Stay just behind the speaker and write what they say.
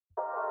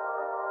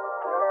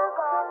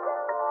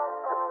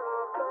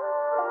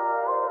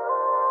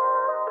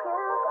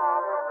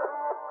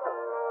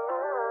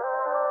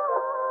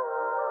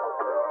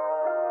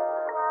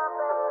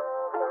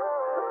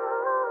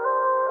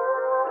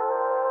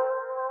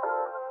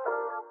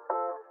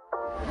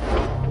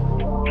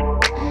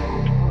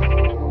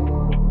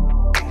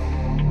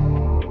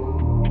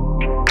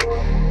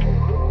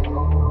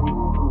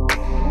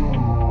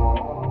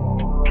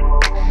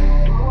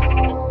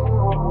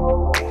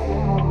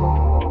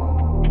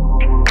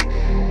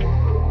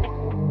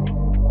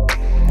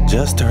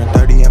Just turned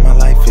 30 and my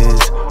life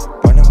is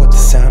running with the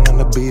sound and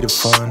the beat of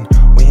fun.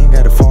 We ain't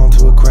gotta fall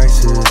into a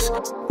crisis,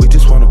 we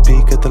just wanna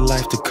peek at the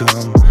life to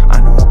come. I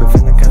know I've been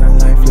feeling kinda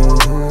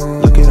lifeless,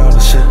 look at all the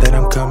shit that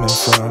I'm coming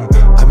from.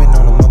 I've been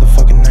on a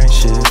motherfucking night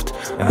shift,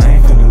 and I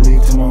ain't finna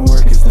leave till my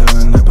work is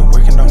done. I've been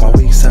working on my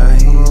weak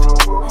side,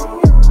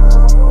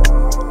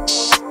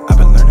 I've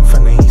been learning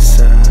from the east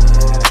side.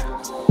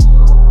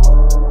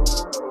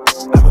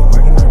 I've been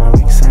working on my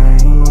weak side.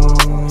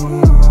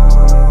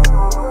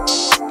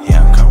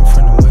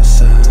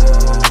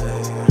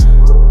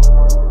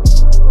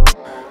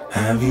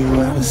 Have you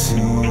ever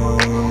seen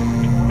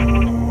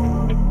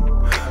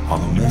all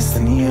the mist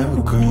in the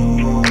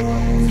evergreens?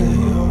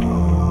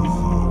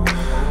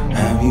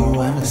 Have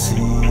you ever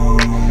seen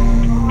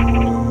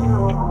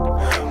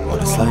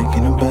what it's like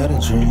in a better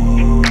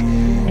dream?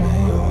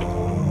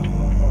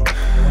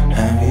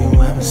 Have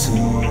you ever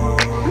seen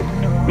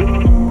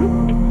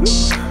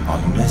all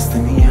the mist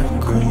in the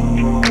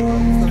evergreens?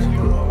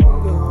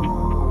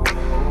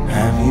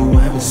 Have you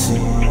ever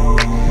seen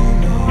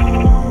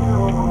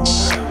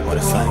what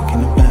it's like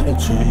in a better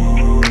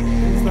dream?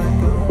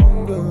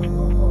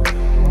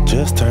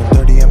 Just turned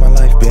 30 and my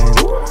life been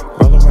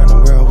rolling around the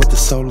world with the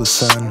solar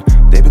sun.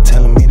 They been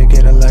telling me to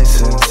get a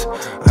license,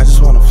 I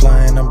just wanna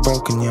fly and I'm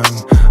broken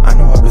young. I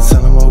know I've been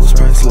selling what was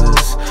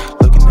priceless,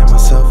 looking at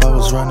myself I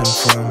was running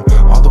from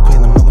all the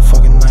pain the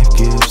motherfucking life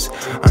gives.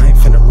 I ain't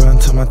finna run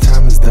till my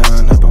time is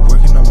done. I've been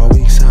working on my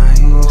weak side,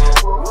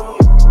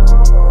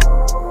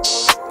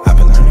 I've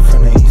been learning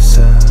from the east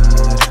side.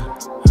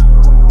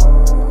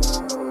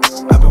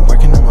 I've been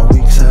working on my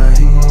weak side,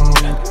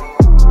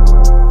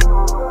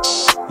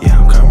 yeah,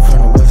 I'm coming from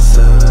the west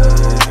side.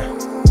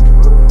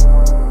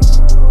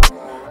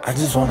 I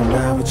just wanna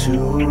ride with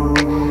you,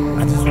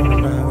 I just wanna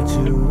ride with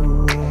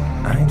you.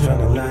 I ain't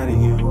tryna lie to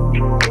you,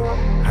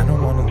 I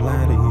don't wanna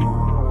lie to you.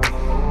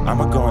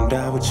 I'ma go and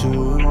die with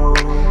you,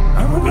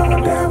 I'ma go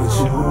and die with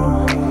you.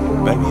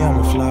 Baby,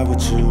 I'ma fly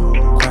with you,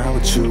 cry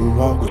with you,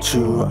 walk with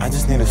you. I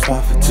just need a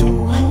spot for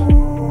two.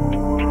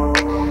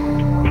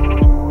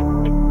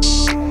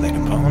 Lay the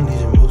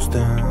ponies and moose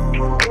down,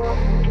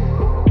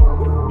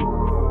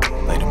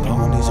 lay the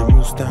ponies and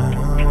moose down,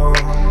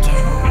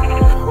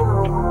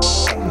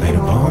 lay the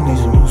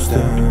ponies and moose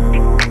down.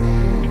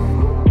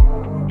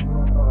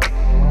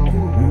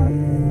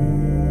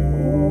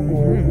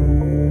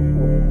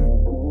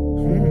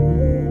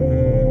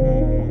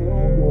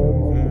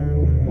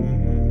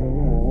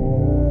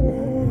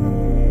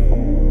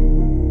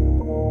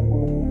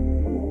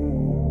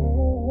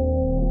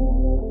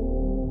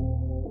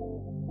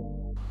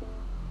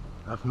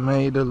 I've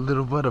made a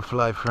little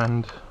butterfly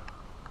friend.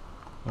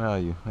 Where are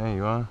you? There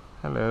you are.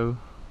 Hello.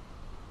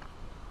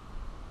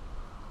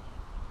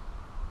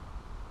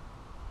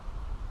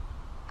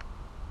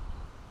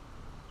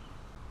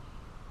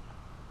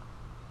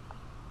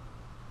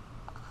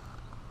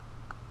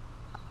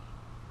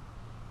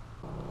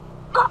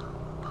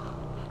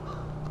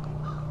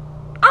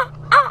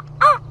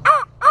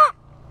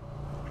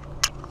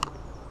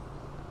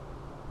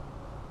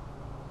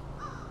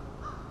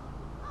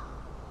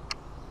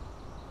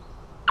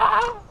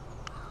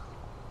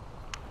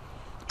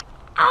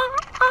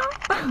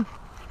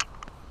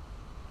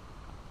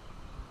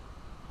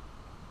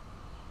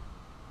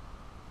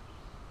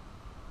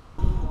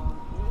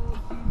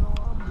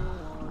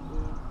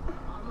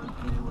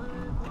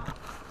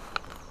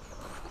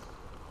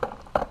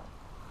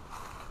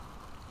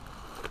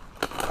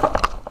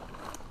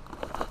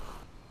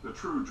 The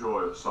true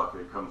joy of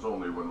sake comes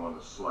only when one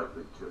is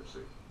slightly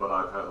tipsy, but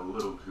I've had a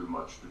little too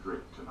much to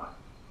drink tonight.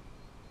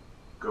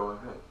 Go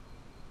ahead.